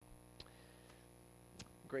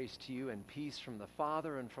Grace to you and peace from the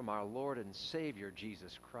Father and from our Lord and Savior,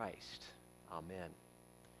 Jesus Christ. Amen.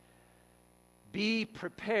 Be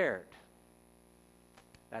prepared.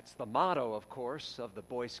 That's the motto, of course, of the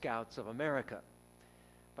Boy Scouts of America.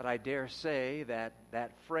 But I dare say that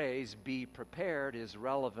that phrase, be prepared, is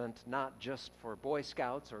relevant not just for Boy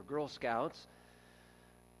Scouts or Girl Scouts,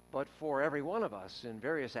 but for every one of us in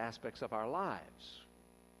various aspects of our lives.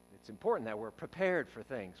 It's important that we're prepared for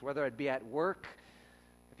things, whether it be at work.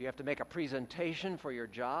 If you have to make a presentation for your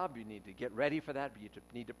job, you need to get ready for that, but you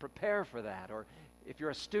need to prepare for that. Or if you're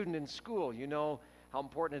a student in school, you know how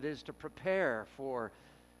important it is to prepare for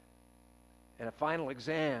a final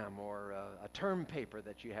exam or a term paper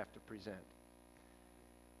that you have to present.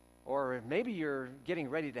 Or maybe you're getting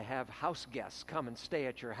ready to have house guests come and stay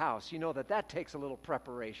at your house. You know that takes a little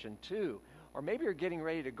preparation too. Or maybe you're getting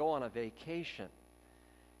ready to go on a vacation,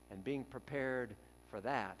 and being prepared for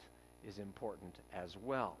that is important as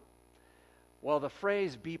well. Well, the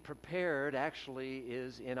phrase be prepared actually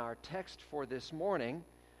is in our text for this morning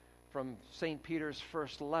from St. Peter's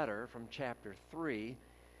first letter from chapter 3.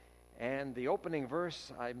 And the opening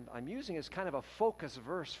verse I'm using as kind of a focus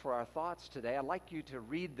verse for our thoughts today. I'd like you to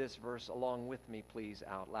read this verse along with me, please,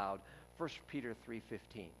 out loud. 1 Peter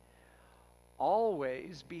 3:15.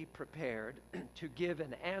 Always be prepared to give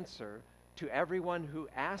an answer to everyone who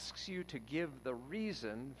asks you to give the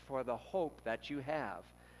reason for the hope that you have,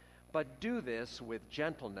 but do this with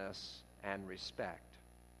gentleness and respect.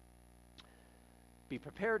 Be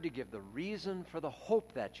prepared to give the reason for the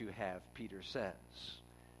hope that you have, Peter says.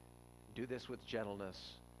 Do this with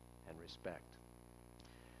gentleness and respect.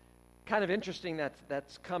 Kind of interesting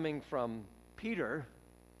that's coming from Peter,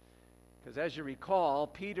 because as you recall,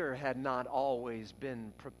 Peter had not always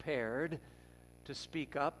been prepared to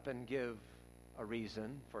speak up and give a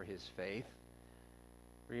reason for his faith.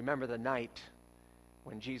 Remember the night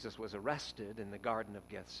when Jesus was arrested in the Garden of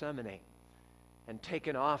Gethsemane and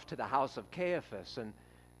taken off to the house of Caiaphas, and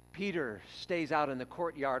Peter stays out in the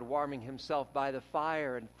courtyard warming himself by the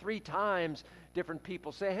fire, and 3 times different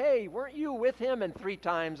people say, "Hey, weren't you with him?" And 3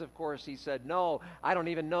 times, of course, he said, "No, I don't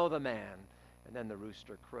even know the man." And then the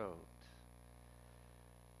rooster crowed.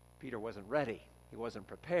 Peter wasn't ready. He wasn't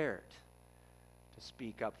prepared to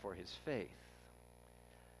speak up for his faith.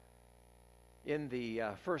 In the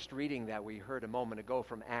first reading that we heard a moment ago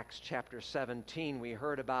from Acts chapter 17, we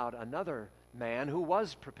heard about another man who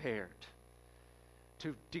was prepared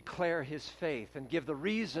to declare his faith and give the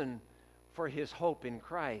reason for his hope in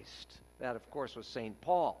Christ. That, of course, was St.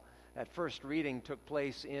 Paul. That first reading took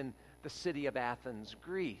place in the city of Athens,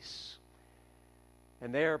 Greece.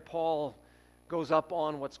 And there Paul goes up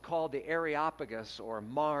on what's called the Areopagus, or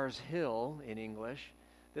Mars Hill in English.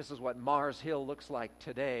 This is what Mars Hill looks like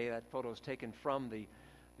today. That photo is taken from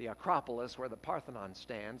the Acropolis, where the Parthenon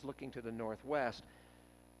stands, looking to the northwest.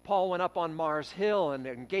 Paul went up on Mars Hill and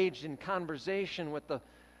engaged in conversation with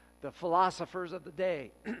the philosophers of the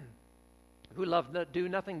day who loved to do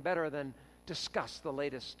nothing better than discuss the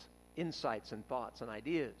latest insights and thoughts and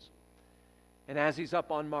ideas. And as he's up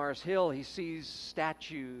on Mars Hill, he sees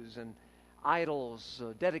statues and idols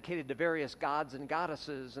dedicated to various gods and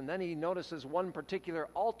goddesses, and then he notices one particular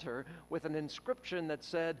altar with an inscription that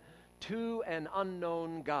said, "To an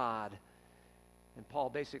unknown God." And Paul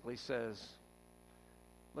basically says,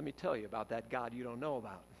 let me tell you about that God you don't know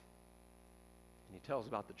about. And he tells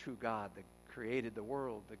about the true God that created the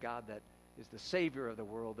world, the God that is the Savior of the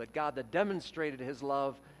world, that God that demonstrated his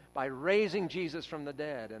love by raising Jesus from the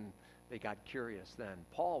dead. And they got curious then.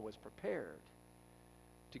 Paul was prepared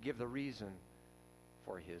to give the reason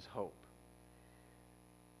for his hope.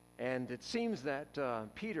 And it seems that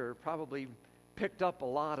Peter probably picked up a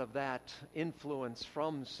lot of that influence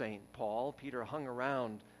from St. Paul. Peter hung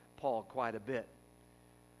around Paul quite a bit.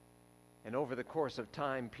 And over the course of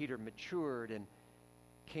time, Peter matured and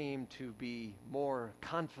came to be more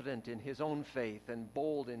confident in his own faith and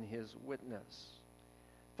bold in his witness.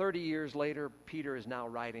 30 years later, Peter is now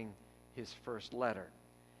writing his first letter.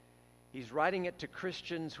 He's writing it to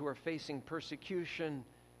Christians who are facing persecution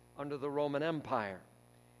under the Roman Empire.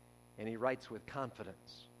 And he writes with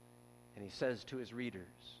confidence. And he says to his readers,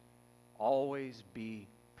 always be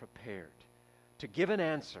prepared to give an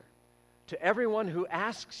answer to everyone who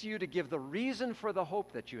asks you to give the reason for the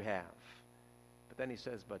hope that you have. But then he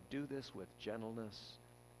says, but do this with gentleness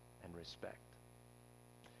and respect.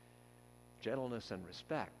 Gentleness and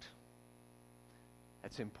respect.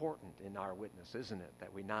 That's important in our witness, isn't it?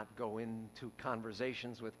 That we not go into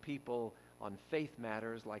conversations with people on faith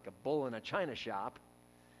matters like a bull in a china shop.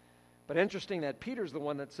 But interesting that Peter's the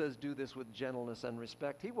one that says, do this with gentleness and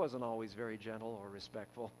respect. He wasn't always very gentle or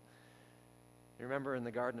respectful. You remember in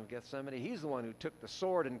the Garden of Gethsemane, he's the one who took the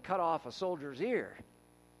sword and cut off a soldier's ear.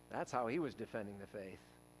 That's how he was defending the faith.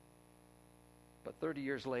 But 30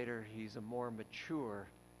 years later, he's a more mature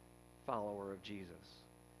follower of Jesus.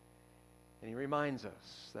 And he reminds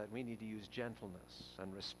us that we need to use gentleness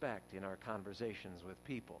and respect in our conversations with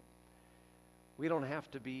people. We don't have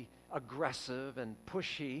to be aggressive and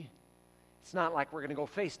pushy. It's not like we're going to go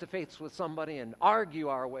face to face with somebody and argue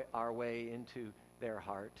our way into their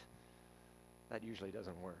heart. That usually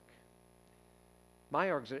doesn't work. My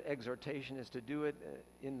exhortation is to do it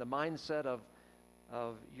in the mindset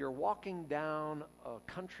of you're walking down a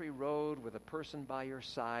country road with a person by your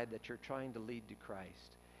side that you're trying to lead to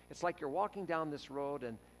Christ. It's like you're walking down this road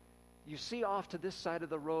and you see off to this side of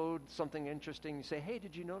the road something interesting. You say, hey,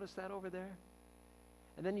 did you notice that over there?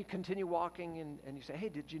 And then you continue walking and you say, hey,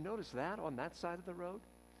 did you notice that on that side of the road?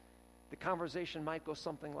 The conversation might go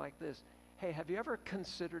something like this. Hey, have you ever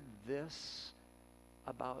considered this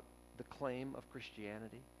about the claim of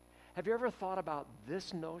Christianity? Have you ever thought about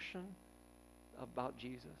this notion about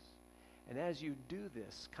Jesus? And as you do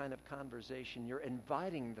this kind of conversation, you're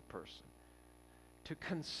inviting the person to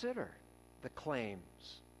consider the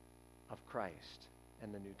claims of Christ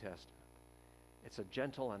and the New Testament. It's a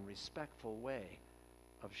gentle and respectful way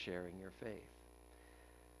of sharing your faith.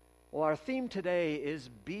 Well, our theme today is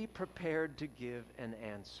be prepared to give an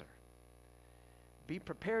answer. Be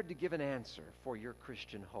prepared to give an answer for your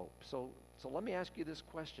Christian hope. So let me ask you this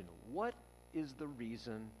question. What is the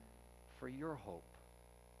reason for your hope?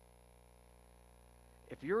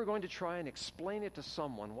 If you were going to try and explain it to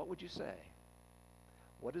someone, what would you say?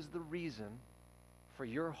 What is the reason for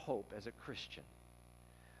your hope as a Christian?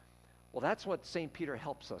 Well, that's what St. Peter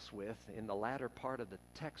helps us with in the latter part of the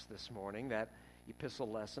text this morning, that epistle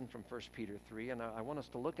lesson from 1 Peter 3. And I want us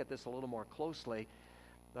to look at this a little more closely.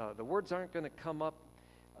 The words aren't going to come up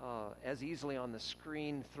as easily on the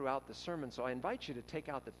screen throughout the sermon, so I invite you to take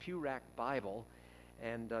out the Pew Rack Bible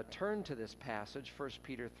and turn to this passage, 1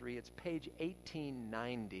 Peter 3. It's page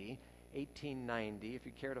 1890, if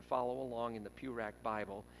you care to follow along in the Pew Rack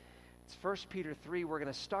Bible. It's 1 Peter 3. We're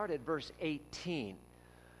going to start at verse 18,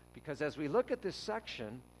 because as we look at this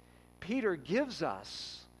section, Peter gives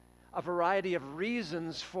us a variety of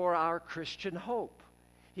reasons for our Christian hope.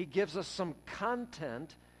 He gives us some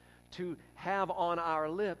content to have on our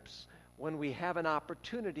lips when we have an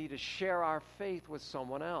opportunity to share our faith with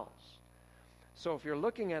someone else. So if you're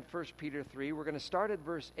looking at 1 Peter 3, we're going to start at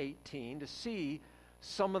verse 18 to see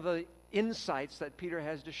some of the insights that Peter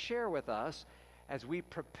has to share with us as we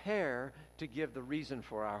prepare to give the reason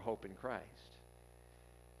for our hope in Christ.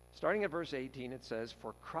 Starting at verse 18, it says,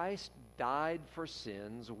 "For Christ died for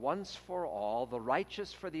sins once for all, the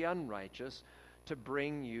righteous for the unrighteous, to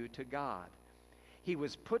bring you to God. He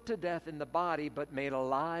was put to death in the body, but made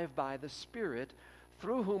alive by the Spirit,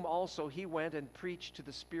 through whom also he went and preached to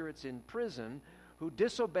the spirits in prison, who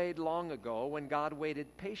disobeyed long ago when God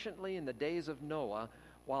waited patiently in the days of Noah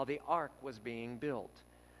while the ark was being built.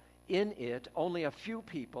 In it, only a few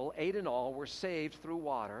people, 8 in all, were saved through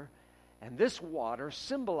water, and this water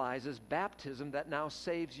symbolizes baptism that now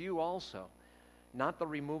saves you also, not the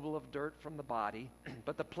removal of dirt from the body,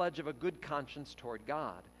 but the pledge of a good conscience toward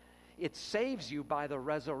God. It saves you by the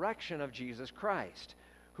resurrection of Jesus Christ,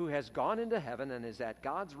 who has gone into heaven and is at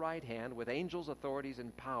God's right hand with angels, authorities,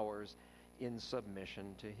 and powers in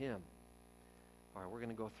submission to him." All right, we're going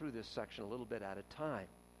to go through this section a little bit at a time.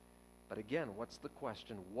 But again, what's the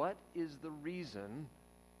question? What is the reason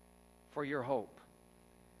for your hope?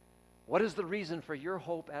 What is the reason for your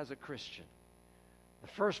hope as a Christian? The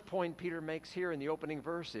first point Peter makes here in the opening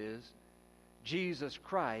verse is Jesus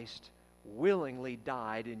Christ willingly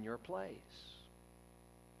died in your place.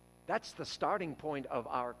 That's the starting point of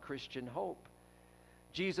our Christian hope.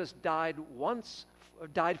 Jesus died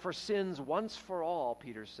for sins once for all,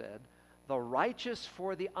 Peter said, the righteous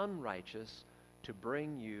for the unrighteous, to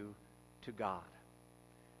bring you to God.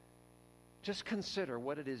 Just consider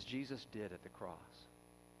what it is Jesus did at the cross.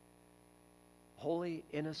 Holy,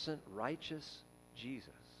 innocent, righteous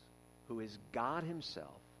Jesus, who is God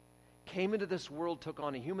himself, came into this world, took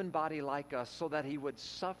on a human body like us so that he would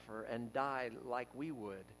suffer and die like we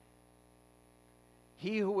would.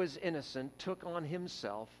 He who was innocent took on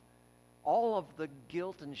himself all of the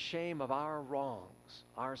guilt and shame of our wrongs,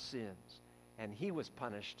 our sins, and he was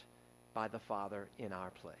punished by the Father in our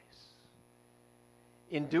place.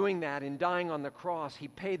 In doing that, in dying on the cross, he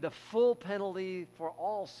paid the full penalty for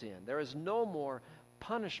all sin. There is no more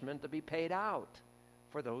punishment to be paid out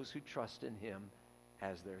for those who trust in him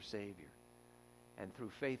as their Savior. And through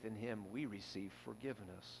faith in him, we receive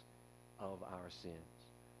forgiveness of our sins.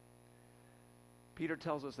 Peter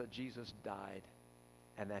tells us that Jesus died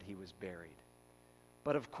and that he was buried.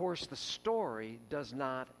 But of course, the story does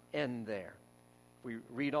not end there. We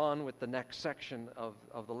read on with the next section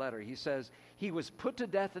of the letter. He says, he was put to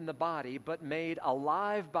death in the body, but made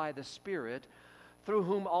alive by the Spirit, through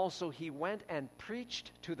whom also he went and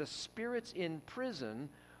preached to the spirits in prison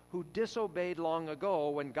who disobeyed long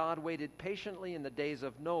ago when God waited patiently in the days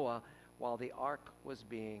of Noah while the ark was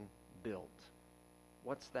being built.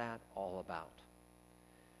 What's that all about?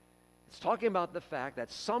 It's talking about the fact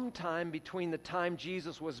that sometime between the time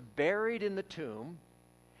Jesus was buried in the tomb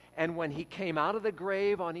and when he came out of the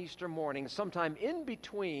grave on Easter morning, sometime in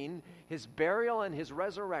between his burial and his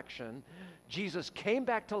resurrection, Jesus came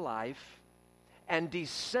back to life and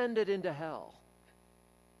descended into hell.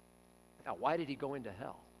 Now, why did he go into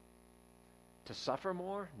hell? To suffer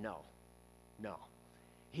more? No.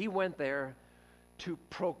 He went there to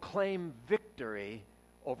proclaim victory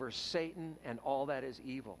over Satan and all that is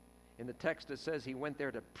evil. In the text it says he went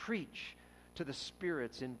there to preach to the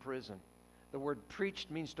spirits in prison. The word preached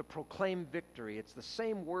means to proclaim victory. It's the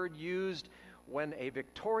same word used when a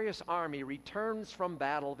victorious army returns from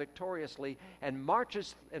battle victoriously and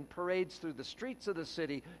marches and parades through the streets of the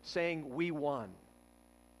city saying, "We won."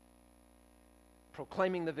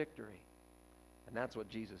 Proclaiming the victory. And that's what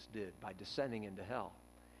Jesus did by descending into hell.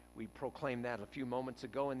 We proclaimed that a few moments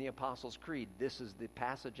ago in the Apostles' Creed. This is the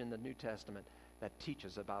passage in the New Testament that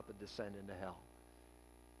teaches about the descent into hell.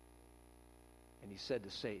 And he said to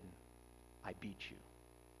Satan, "I beat you.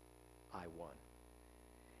 I won."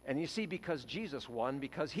 And you see, because Jesus won,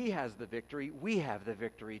 because he has the victory, we have the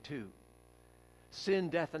victory too. Sin,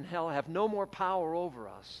 death, and hell have no more power over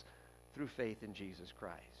us through faith in Jesus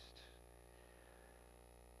Christ.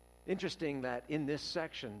 Interesting that in this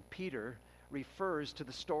section, Peter refers to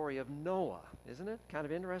the story of Noah, isn't it? Kind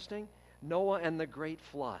of interesting. Noah and the great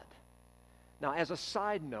flood. Now, as a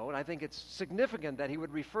side note, I think it's significant that he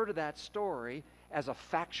would refer to that story as a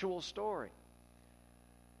factual story.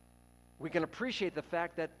 We can appreciate the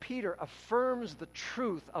fact that Peter affirms the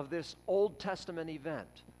truth of this Old Testament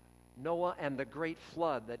event, Noah and the great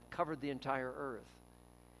flood that covered the entire earth,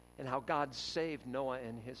 and how God saved Noah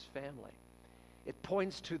and his family. It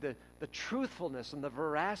points to the truthfulness and the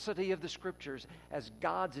veracity of the Scriptures as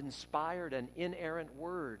God's inspired and inerrant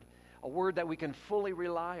word, a word that we can fully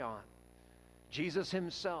rely on. Jesus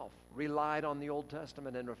himself relied on the Old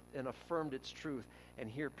Testament and affirmed its truth, and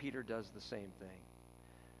here Peter does the same thing.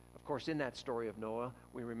 Of course, in that story of Noah,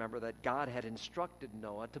 we remember that God had instructed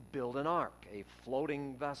Noah to build an ark, a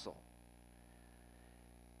floating vessel.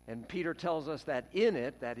 And Peter tells us that in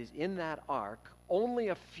it, that is in that ark, only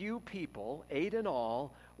a few people, 8 in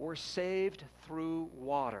all, were saved through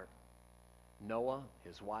water. Noah,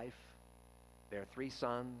 his wife, their 3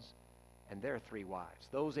 sons, and their 3 wives.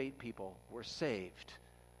 Those 8 people were saved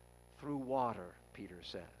through water, Peter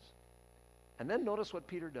says. And then notice what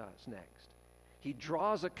Peter does next. He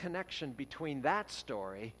draws a connection between that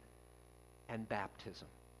story and baptism.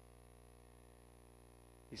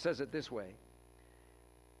 He says it this way.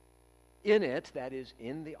 In it, that is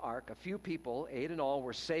in the ark, a few people, 8 in all,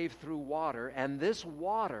 were saved through water, and this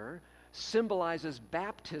water symbolizes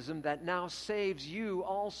baptism that now saves you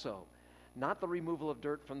also. Not the removal of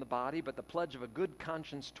dirt from the body, but the pledge of a good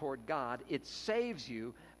conscience toward God. It saves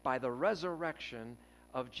you by the resurrection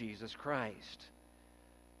of Jesus Christ.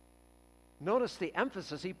 Notice the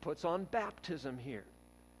emphasis he puts on baptism here.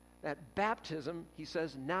 That baptism, he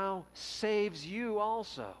says, now saves you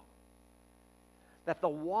also. That the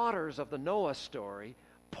waters of the Noah story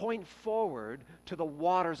point forward to the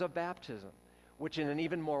waters of baptism, which in an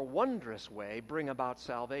even more wondrous way bring about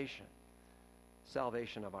salvation.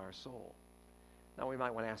 Salvation of our soul. Now we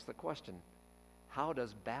might want to ask the question, how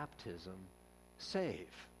does baptism save?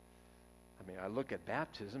 I mean, I look at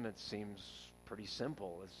baptism, it seems pretty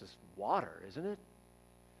simple. It's just water, isn't it?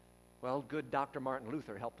 Well, good Dr. Martin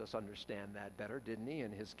Luther helped us understand that better, didn't he,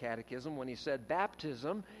 in his catechism when he said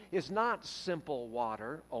baptism is not simple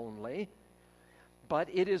water only, but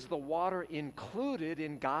it is the water included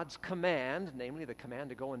in God's command, namely the command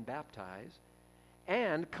to go and baptize,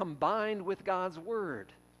 and combined with God's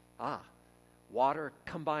word. Water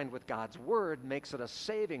combined with God's word makes it a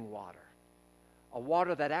saving water, a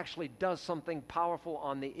water that actually does something powerful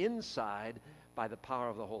on the inside by the power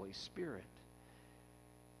of the Holy Spirit.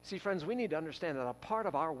 See, friends, we need to understand that a part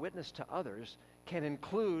of our witness to others can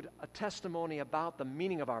include a testimony about the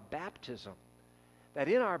meaning of our baptism. That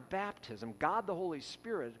in our baptism, God the Holy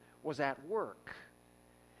Spirit was at work.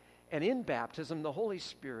 And in baptism, the Holy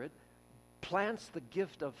Spirit plants the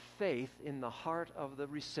gift of faith in the heart of the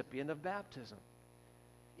recipient of baptism.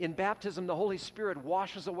 In baptism, the Holy Spirit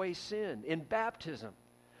washes away sin. In baptism,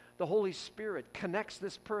 the Holy Spirit connects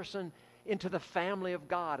this person into the family of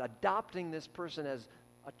God, adopting this person as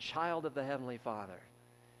a child of the Heavenly Father.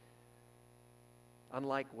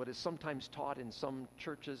 Unlike what is sometimes taught in some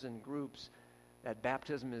churches and groups, that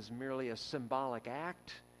baptism is merely a symbolic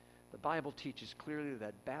act, the Bible teaches clearly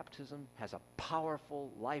that baptism has a powerful,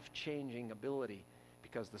 life-changing ability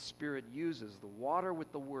because the Spirit uses the water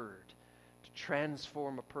with the Word to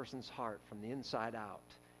transform a person's heart from the inside out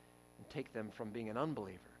and take them from being an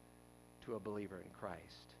unbeliever to a believer in Christ.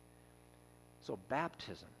 So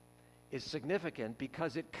baptism is significant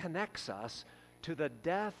because it connects us to the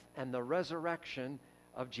death and the resurrection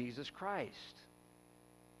of Jesus Christ.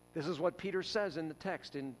 This is what Peter says in the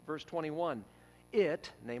text in verse 21.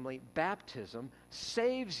 It, namely baptism,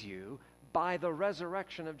 saves you by the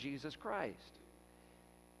resurrection of Jesus Christ.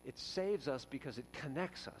 It saves us because it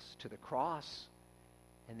connects us to the cross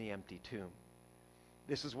and the empty tomb.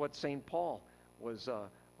 This is what St. Paul was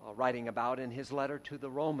writing about in his letter to the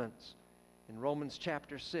Romans. In Romans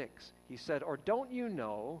chapter 6, he said, "Or don't you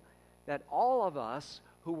know that all of us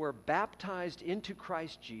who were baptized into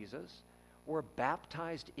Christ Jesus were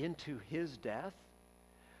baptized into his death?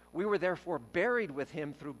 We were therefore buried with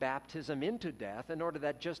him through baptism into death, in order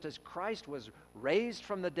that just as Christ was raised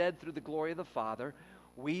from the dead through the glory of the Father,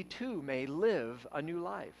 we too may live a new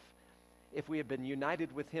life. If we have been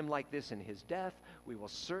united with him like this in his death, we will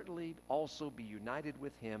certainly also be united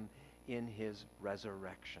with him in his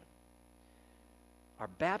resurrection." Our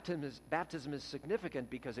baptism is significant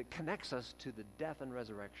because it connects us to the death and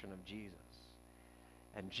resurrection of Jesus.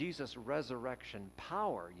 And Jesus' resurrection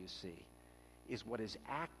power, you see, is what is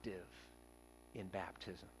active in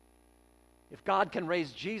baptism. If God can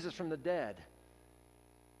raise Jesus from the dead,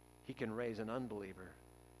 he can raise an unbeliever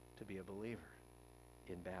to be a believer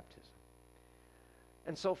in baptism.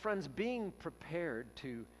 And so, friends, being prepared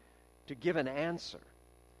to give an answer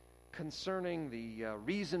concerning the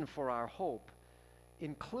reason for our hope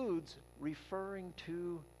includes referring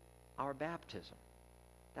to our baptism.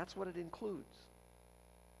 That's what it includes.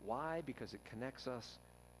 Why? Because it connects us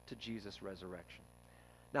to Jesus' resurrection.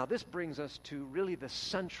 Now, this brings us to really the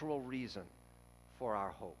central reason for our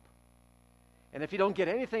hope. And if you don't get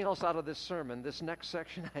anything else out of this sermon, this next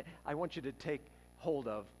section I want you to take hold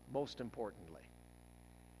of most importantly.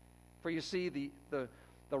 For you see, the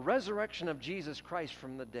resurrection of Jesus Christ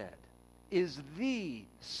from the dead is the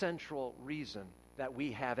central reason that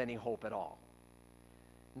we have any hope at all.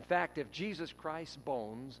 In fact, if Jesus Christ's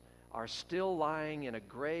bones are still lying in a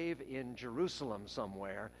grave in Jerusalem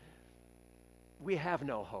somewhere, we have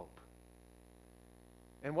no hope.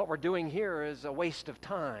 And what we're doing here is a waste of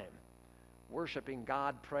time. Worshiping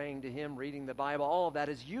God, praying to him, reading the Bible, all of that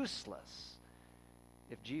is useless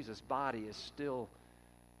if Jesus' body is still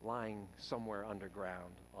lying somewhere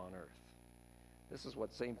underground on earth. This is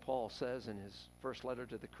what St. Paul says in his first letter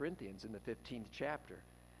to the Corinthians in the 15th chapter.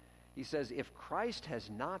 He says, "If Christ has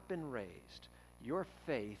not been raised, your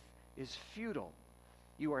faith is futile.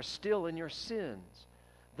 You are still in your sins.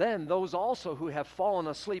 Then those also who have fallen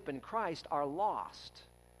asleep in Christ are lost.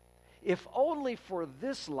 If only for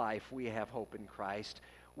this life we have hope in Christ,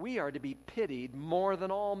 we are to be pitied more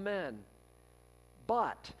than all men.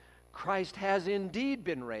 But Christ has indeed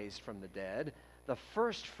been raised from the dead, the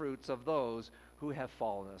first fruits of those who have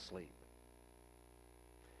fallen asleep."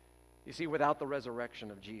 You see, without the resurrection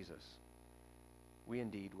of Jesus, we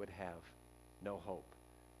indeed would have no hope.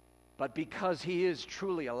 But because he is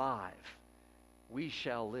truly alive, we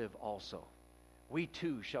shall live also. We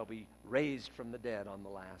too shall be raised from the dead on the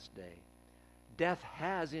last day. Death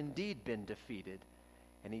has indeed been defeated,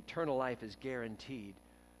 and eternal life is guaranteed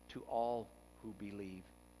to all who believe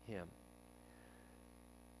him.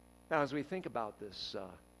 Now, as we think about this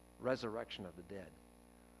resurrection of the dead,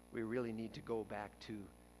 we really need to go back to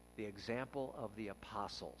the example of the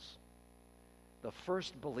apostles, the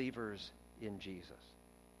first believers in Jesus.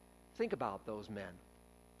 Think about those men.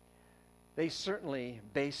 They certainly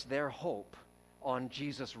based their hope on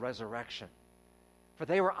Jesus' resurrection, for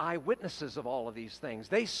they were eyewitnesses of all of these things.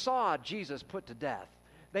 They saw Jesus put to death.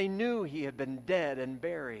 They knew he had been dead and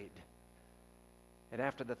buried. And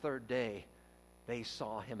after the third day, they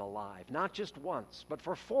saw him alive. Not just once, but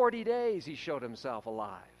for 40 days he showed himself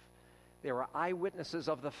alive. They were eyewitnesses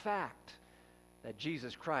of the fact that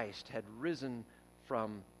Jesus Christ had risen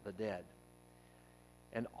from the dead.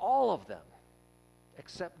 And all of them,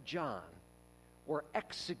 except John, were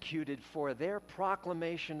executed for their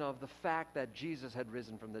proclamation of the fact that Jesus had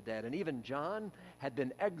risen from the dead. And even John had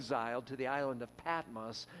been exiled to the island of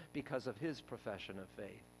Patmos because of his profession of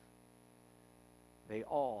faith. They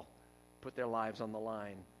all put their lives on the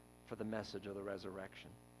line for the message of the resurrection.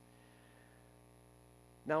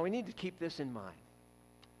 Now, we need to keep this in mind.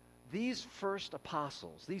 These first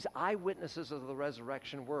apostles, these eyewitnesses of the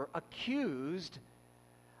resurrection, were accused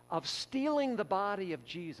of stealing the body of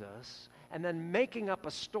Jesus and then making up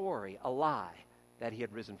a story, a lie, that he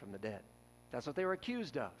had risen from the dead. That's what they were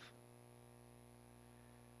accused of.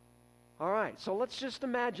 All right, so let's just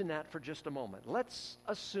imagine that for just a moment. Let's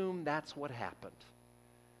assume that's what happened.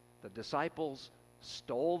 The disciples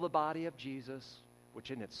stole the body of Jesus,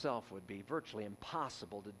 which in itself would be virtually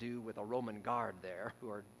impossible to do with a Roman guard there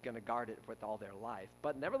who are going to guard it with all their life.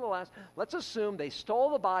 But nevertheless, let's assume they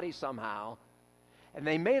stole the body somehow, and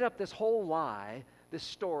they made up this whole lie, this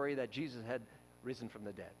story that Jesus had risen from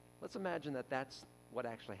the dead. Let's imagine that that's what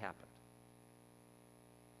actually happened.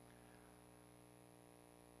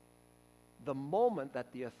 The moment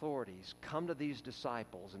that the authorities come to these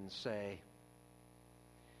disciples and say,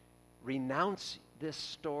 renounce this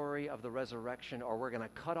story of the resurrection or we're going to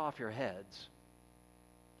cut off your heads,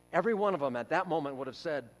 every one of them at that moment would have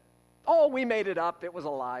said, oh, we made it up. It was a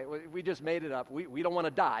lie. We just made it up. We don't want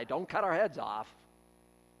to die. Don't cut our heads off.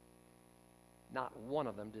 Not one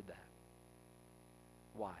of them did that.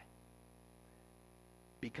 Why?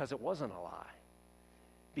 Because it wasn't a lie.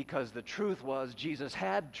 Because the truth was Jesus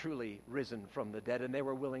had truly risen from the dead, and they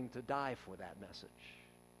were willing to die for that message.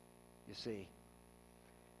 You see,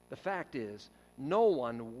 the fact is, no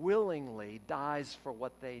one willingly dies for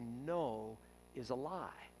what they know is a lie.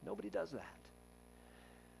 Nobody does that.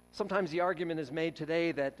 Sometimes the argument is made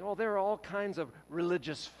today that, oh, there are all kinds of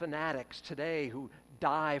religious fanatics today who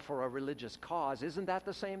die for a religious cause. Isn't that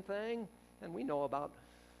the same thing? And we know about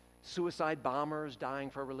suicide bombers dying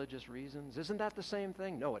for religious reasons. Isn't that the same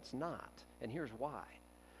thing? No, it's not. And here's why.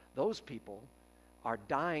 Those people are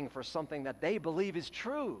dying for something that they believe is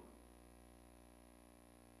true.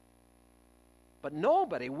 But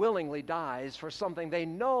nobody willingly dies for something they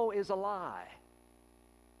know is a lie.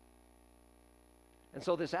 And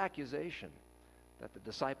so this accusation that the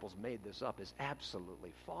disciples made this up is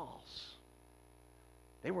absolutely false.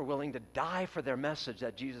 They were willing to die for their message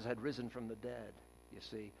that Jesus had risen from the dead. You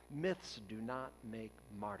see, myths do not make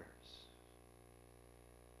martyrs.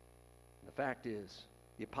 The fact is,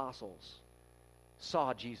 the apostles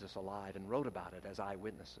saw Jesus alive and wrote about it as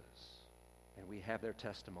eyewitnesses. And we have their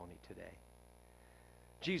testimony today.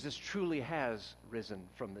 Jesus truly has risen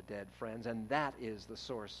from the dead, friends, and that is the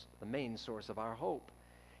source, the main source of our hope.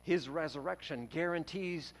 His resurrection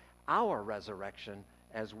guarantees our resurrection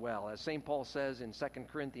as well. As St. Paul says in 2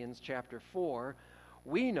 Corinthians chapter 4,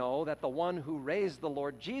 we know that the one who raised the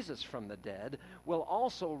Lord Jesus from the dead will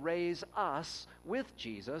also raise us with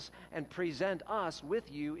Jesus and present us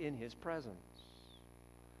with you in his presence.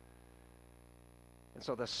 And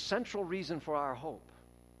so the central reason for our hope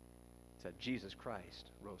is that Jesus Christ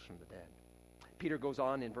rose from the dead. Peter goes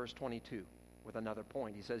on in verse 22 with another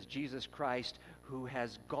point. He says, Jesus Christ who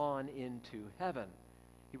has gone into heaven.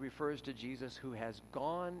 He refers to Jesus who has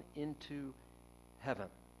gone into heaven.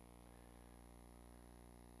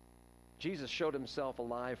 Jesus showed himself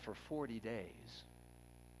alive for 40 days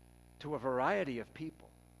to a variety of people.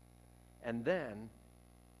 And then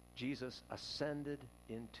Jesus ascended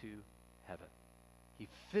into heaven. He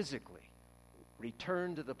physically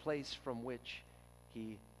returned to the place from which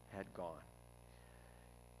he had gone.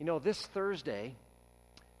 You know, this Thursday,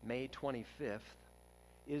 May 25th,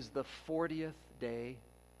 is the 40th day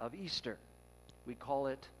of Easter. We call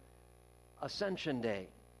it Ascension Day.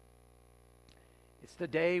 It's the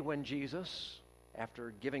day when Jesus,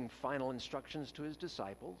 after giving final instructions to his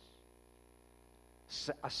disciples,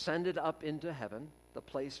 ascended up into heaven, the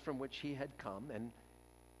place from which he had come, and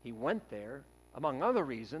he went there, among other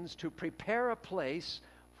reasons, to prepare a place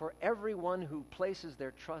for everyone who places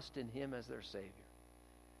their trust in him as their Savior.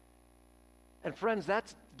 And friends,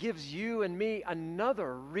 that gives you and me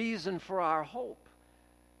another reason for our hope,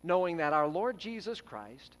 knowing that our Lord Jesus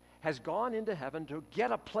Christ has gone into heaven to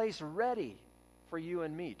get a place ready for you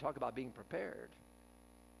and me. Talk about being prepared.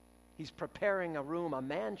 He's preparing a room, a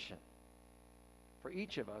mansion, for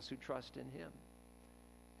each of us who trust in him.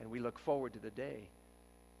 And we look forward to the day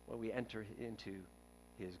when we enter into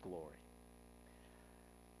his glory.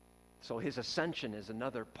 So his ascension is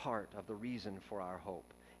another part of the reason for our hope.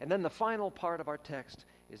 And then the final part of our text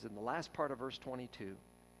is in the last part of verse 22.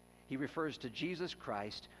 He refers to Jesus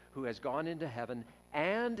Christ who has gone into heaven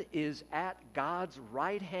and is at God's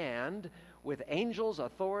right hand with angels,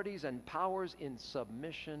 authorities, and powers in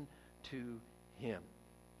submission to him.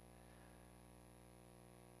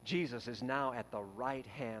 Jesus is now at the right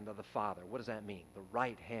hand of the Father. What does that mean? The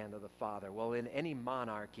right hand of the Father. Well, in any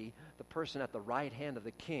monarchy, the person at the right hand of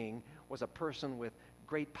the king was a person with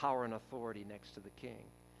great power and authority next to the king.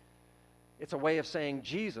 It's a way of saying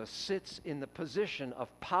Jesus sits in the position of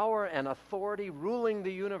power and authority ruling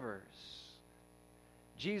the universe.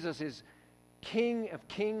 Jesus is King of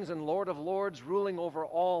kings and Lord of lords, ruling over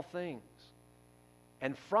all things.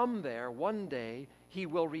 And from there, one day, he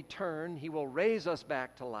will return, he will raise us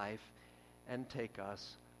back to life and take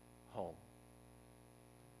us home.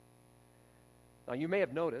 Now, you may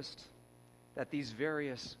have noticed that these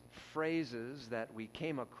various phrases that we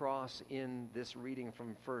came across in this reading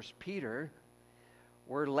from 1 Peter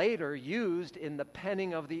were later used in the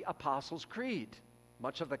penning of the Apostles' Creed.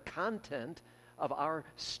 Much of the content of our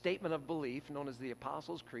statement of belief, known as the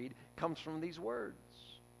Apostles' Creed, comes from these words.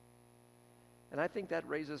 And I think that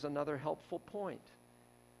raises another helpful point,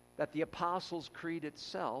 that the Apostles' Creed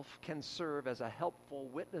itself can serve as a helpful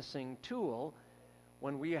witnessing tool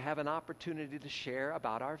when we have an opportunity to share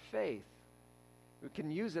about our faith. We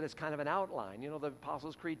can use it as kind of an outline. You know, the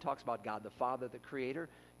Apostles' Creed talks about God the Father, the Creator,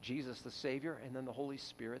 Jesus the Savior, and then the Holy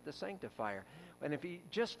Spirit, the Sanctifier. And if you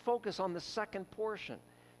just focus on the second portion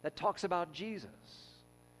that talks about Jesus,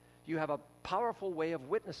 you have a powerful way of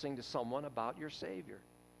witnessing to someone about your Savior.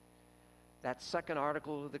 That second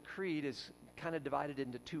article of the Creed is kind of divided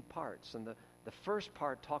into two parts. And the first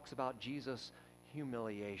part talks about Jesus'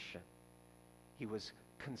 humiliation. He was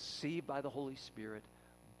conceived by the Holy Spirit,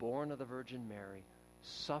 born of the Virgin Mary,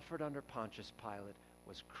 suffered under Pontius Pilate,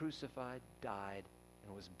 was crucified, died,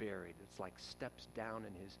 and was buried. It's like steps down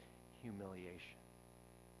in his humiliation.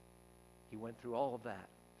 He went through all of that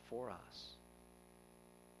for us.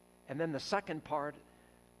 And then the second part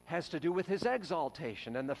has to do with his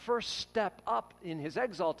exaltation. And the first step up in his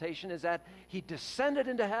exaltation is that he descended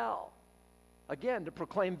into hell, again, to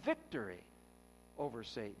proclaim victory over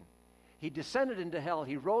Satan. He descended into hell.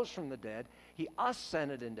 He rose from the dead. He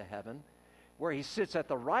ascended into heaven, where he sits at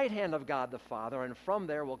the right hand of God the Father, and from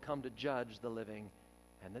there will come to judge the living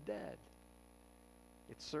and the dead.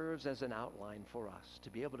 It serves as an outline for us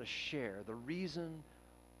to be able to share the reason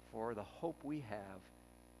for the hope we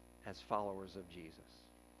have as followers of Jesus.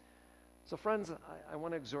 So friends, I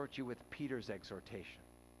want to exhort you with Peter's exhortation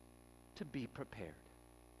to be prepared.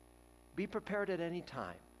 Be prepared at any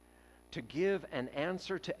time to give an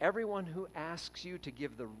answer to everyone who asks you, to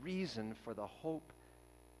give the reason for the hope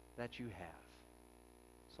that you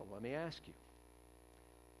have. So let me ask you,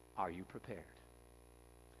 are you prepared?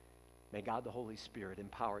 May God the Holy Spirit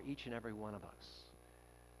empower each and every one of us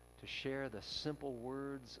to share the simple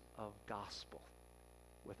words of gospel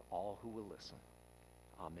with all who will listen.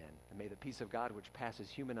 Amen. And may the peace of God, which passes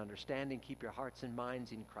human understanding, keep your hearts and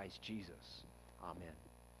minds in Christ Jesus. Amen.